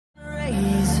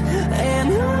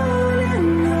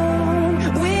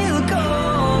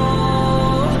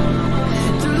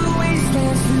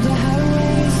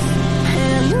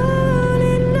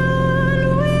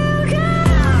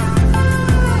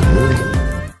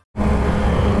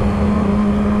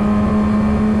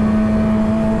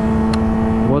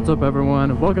up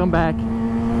everyone? Welcome back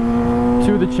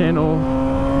to the channel.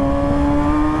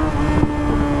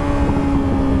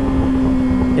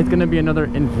 It's gonna be another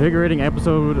invigorating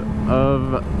episode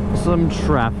of some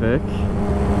traffic.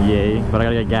 Yay, but I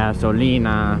gotta get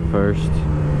gasolina first.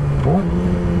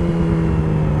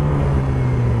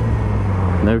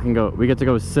 Then we get to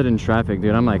go sit in traffic,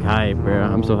 dude. I'm like hype, bro.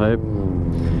 I'm so hype.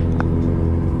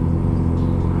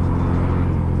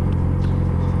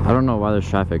 I don't know why there's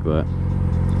traffic, but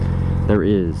there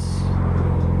is.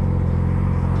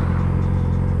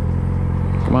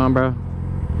 Come on, bro.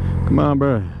 Come on,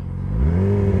 bro.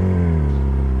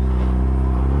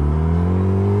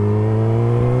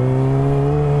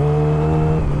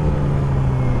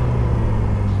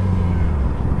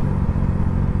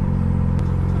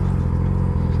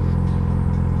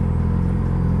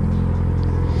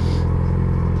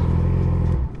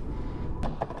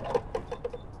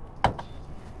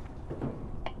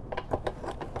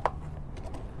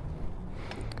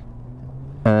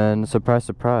 And surprise,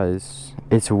 surprise,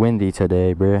 it's windy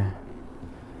today, bruh.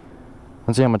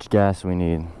 Let's see how much gas we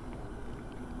need.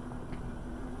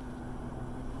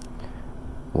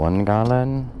 1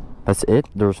 gallon? That's it?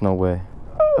 There's no way.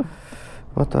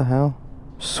 What the hell?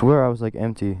 Swear I was like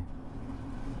empty.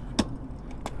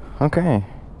 Okay.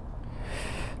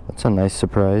 That's a nice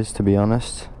surprise, to be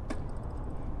honest.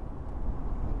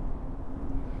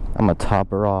 I'm gonna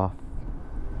top her off.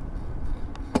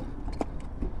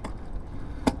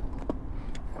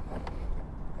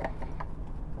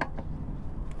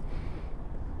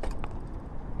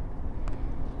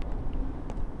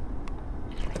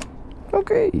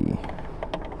 Okay.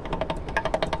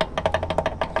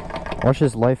 Watch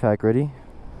this life hack. Ready?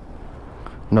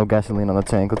 No gasoline on the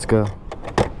tank. Let's go.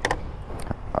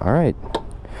 Alright.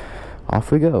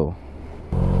 Off we go.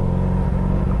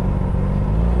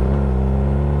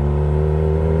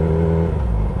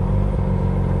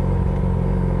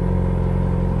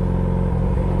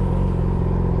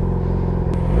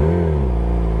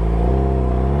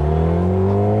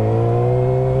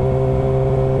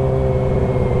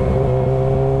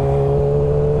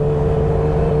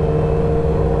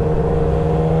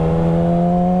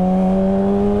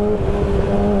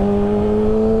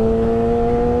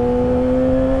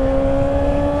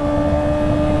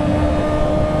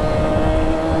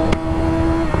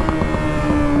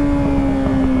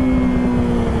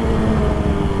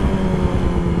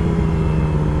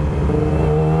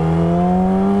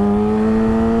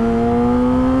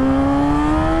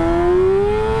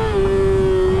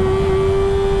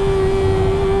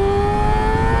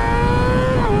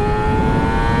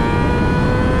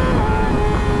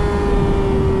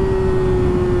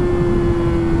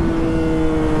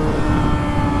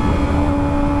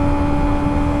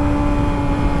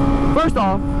 First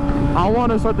off, I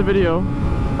want to start the video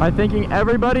by thanking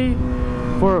everybody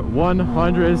for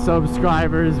 100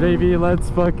 subscribers, baby. Let's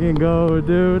fucking go,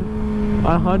 dude.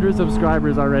 100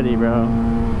 subscribers already, bro.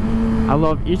 I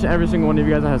love each and every single one of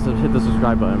you guys that has to hit the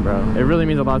subscribe button, bro. It really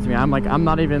means a lot to me. I'm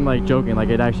not even like joking, like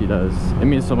it actually does. It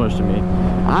means so much to me.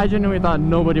 I genuinely thought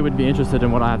nobody would be interested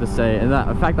in what I have to say, and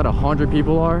the fact that 100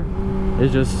 people are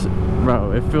is just,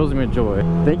 bro, it fills me with joy.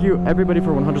 Thank you everybody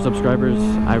for 100 subscribers.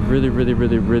 I really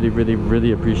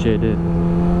appreciate it.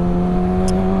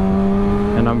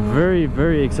 And I'm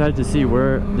very excited to see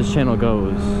where this channel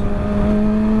goes.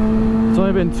 It's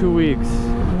only been 2 weeks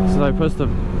since I posted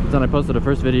the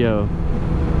first video,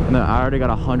 and then I already got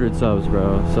 100 subs,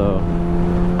 bro. So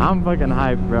I'm fucking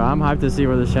hyped, bro. I'm hyped to see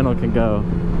where this channel can go.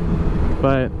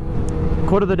 But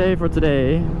quote of the day for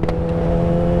today.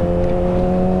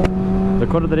 The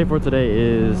quote of the day for today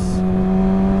is,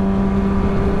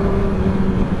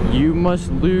 you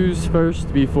must lose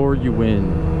first before you win.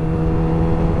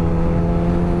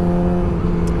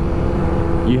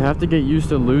 You have to get used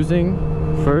to losing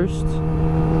first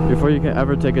before you can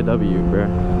ever take a W, bruh.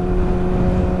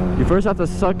 You first have to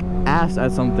suck ass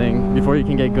at something before you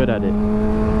can get good at it.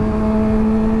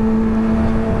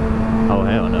 Oh,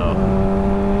 hell no.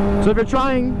 So if you're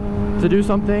trying to do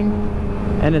something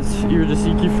and you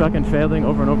keep fucking failing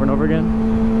over and over and over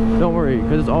again, don't worry,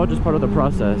 because it's all just part of the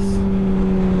process.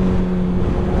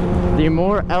 The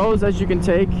more L's that you can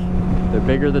take, the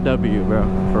bigger the W, bro.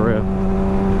 For real.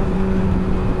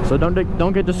 So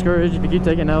don't get discouraged if you keep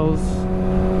taking L's.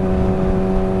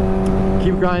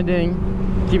 Keep grinding,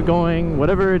 keep going,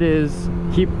 whatever it is,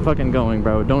 keep fucking going,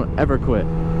 bro. Don't ever quit.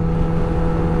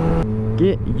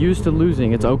 Get used to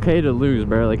losing. It's okay to lose,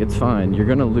 bro. Like, it's fine. You're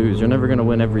gonna lose. You're never gonna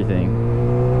win everything.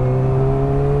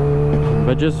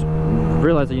 But just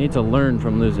realize that you need to learn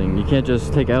from losing. You can't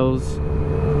just take L's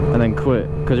and then quit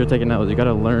because you're taking L's. You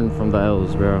gotta learn from the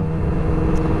L's, bro.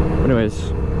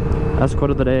 Anyways, That's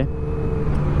quote of the day.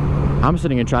 I'm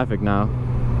sitting in traffic now.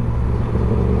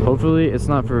 Hopefully it's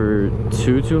not for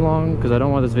too long, because I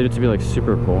don't want this video to be like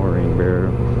super boring, bro.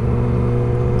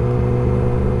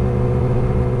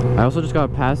 I also just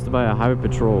got passed by a highway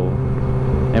patrol,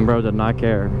 and bro did not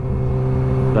care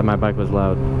that my bike was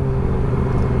loud.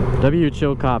 W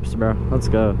chill cops, bro. Let's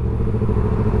go.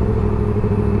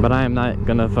 But I am not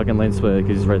gonna fucking lane split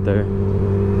because he's right there.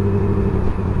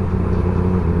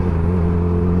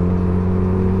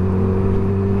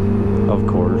 Of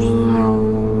course.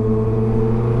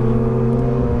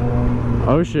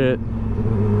 Oh shit.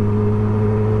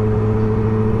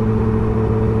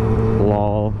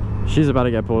 Lol. She's about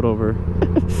to get pulled over.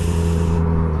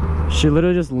 She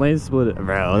literally just lane split it.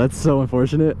 Bro, that's so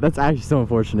unfortunate. That's actually so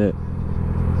unfortunate.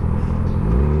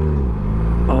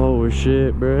 Oh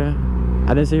shit, bro.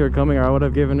 I didn't see her coming, or I would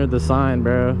have given her the sign,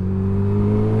 bro.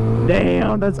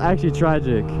 Damn, that's actually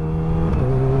tragic.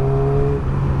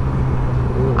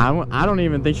 I don't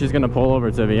even think she's gonna pull over,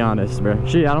 to be honest, bro.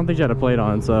 I don't think she had a plate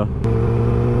on, so.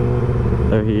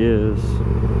 There he is.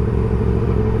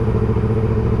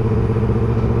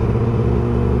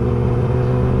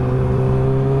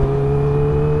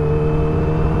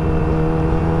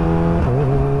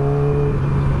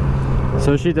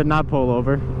 So she did not pull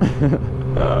over.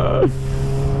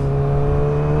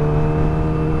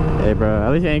 Hey bro,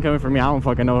 at least he ain't coming for me. I don't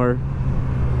fucking know her.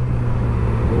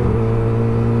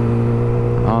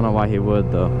 I don't know why he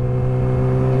would though.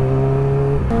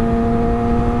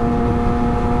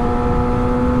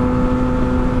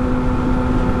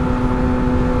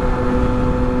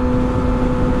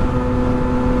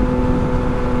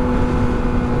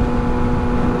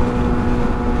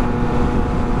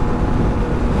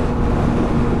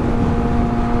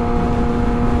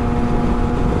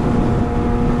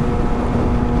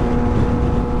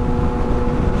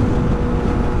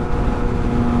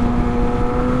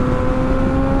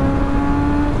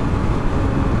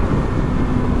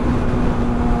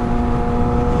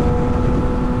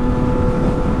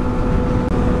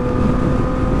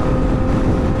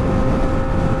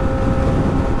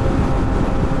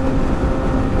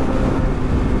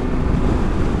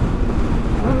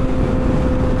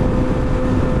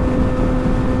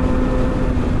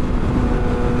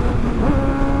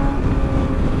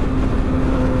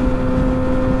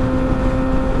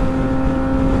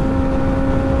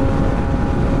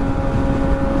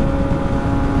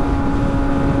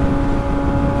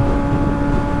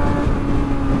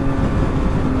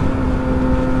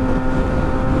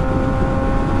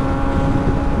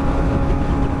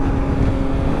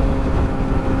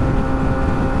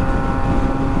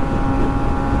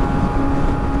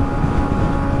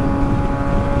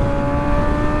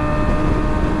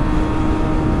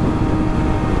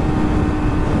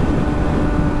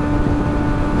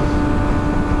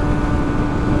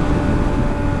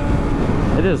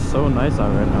 It is so nice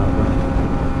out right now, bro.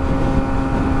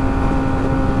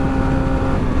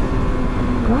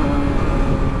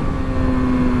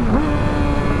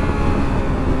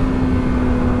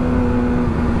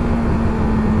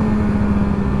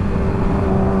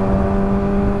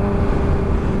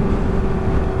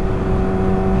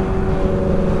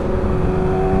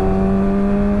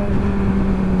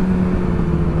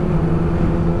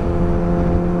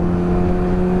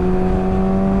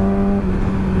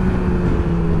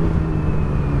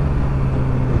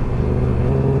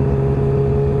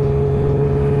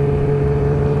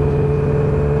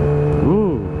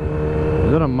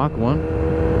 Mach 1?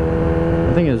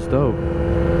 I think it's dope.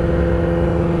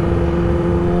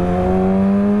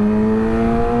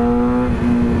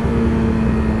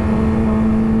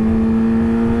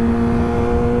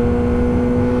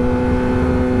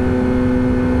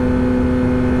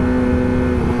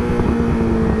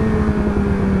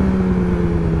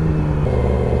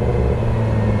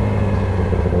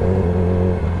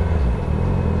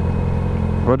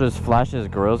 Bro just flashes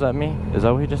grills at me? Is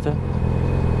that what he just did?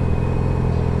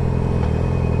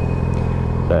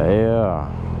 Yeah.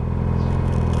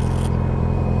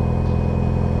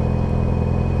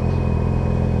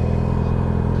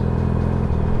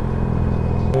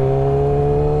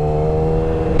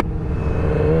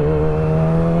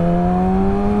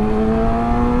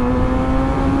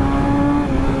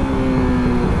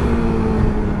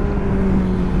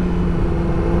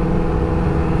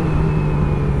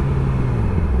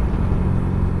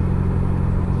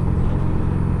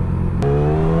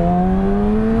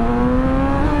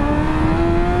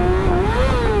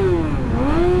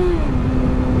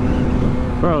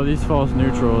 Bro, these false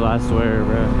neutrals, I swear,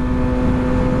 bro.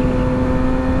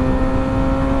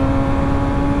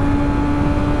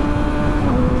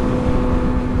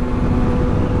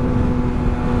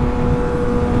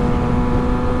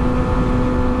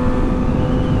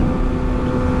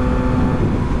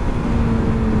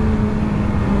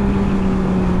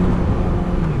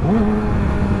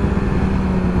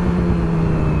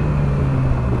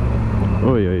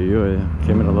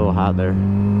 hot there.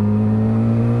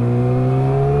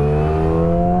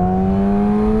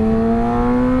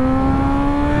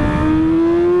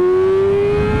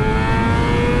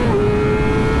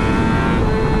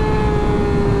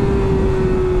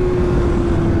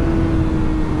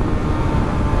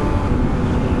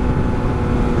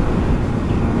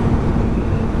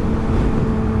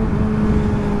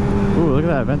 Ooh, look at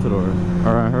that Aventador,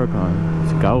 or a Huracan.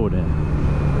 It's golden.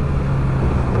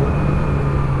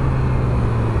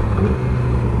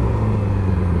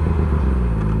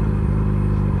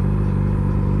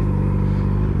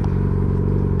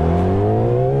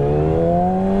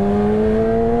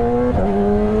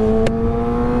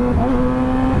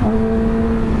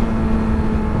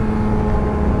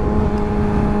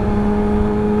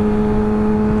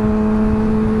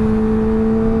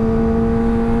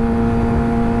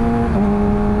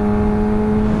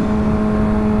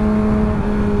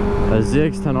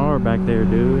 ZX-10R back there,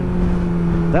 dude.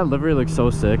 That livery looks so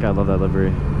sick. I love that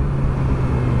livery.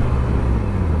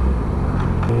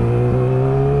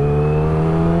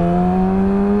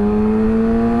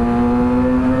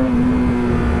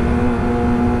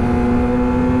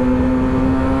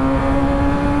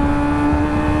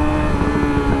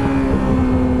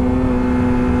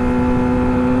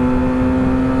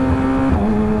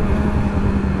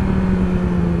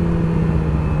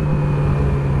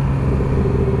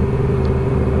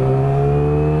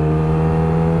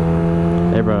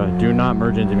 Do not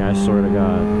merge into me, I swear to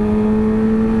God.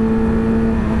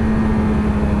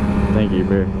 Thank you,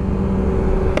 bro.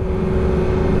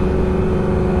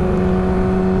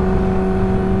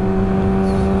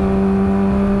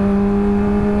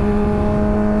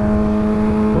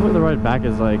 Hopefully the ride back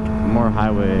is like more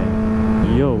highway.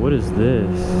 Yo, what is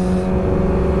this?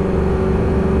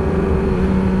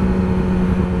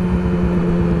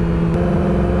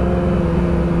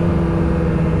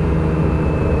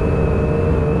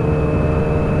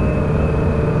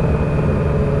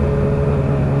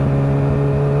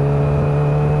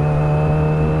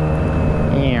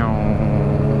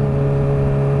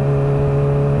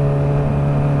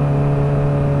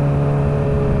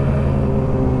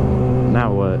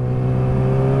 Now what?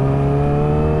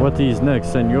 What is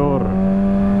next, senor?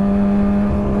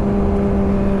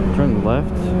 Turn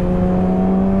left?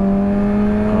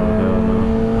 Oh, hell no.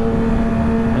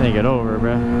 I think get over,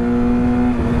 bruh.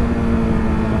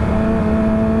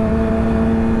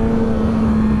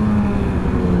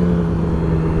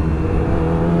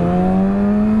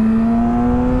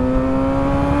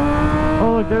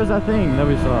 Oh, look, there's that thing that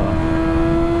we saw.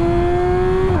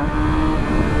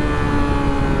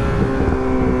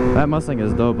 That Mustang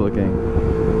is dope looking.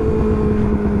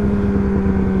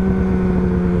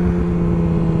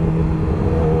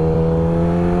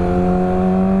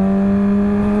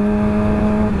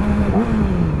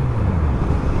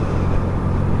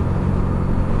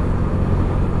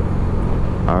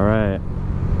 Alright.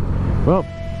 Well,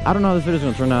 I don't know how this video's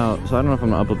gonna turn out, so I don't know if I'm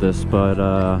gonna upload this, but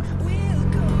I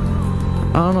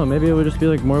don't know, maybe it would just be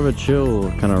like more of a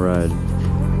chill kind of ride.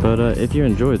 But if you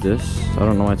enjoyed this, I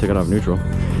don't know why I took it off neutral.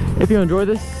 If you enjoyed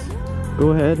this,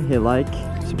 go ahead, hit like,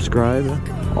 subscribe,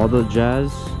 all the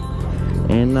jazz,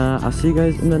 and I'll see you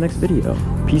guys in the next video.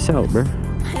 Peace out, bruh.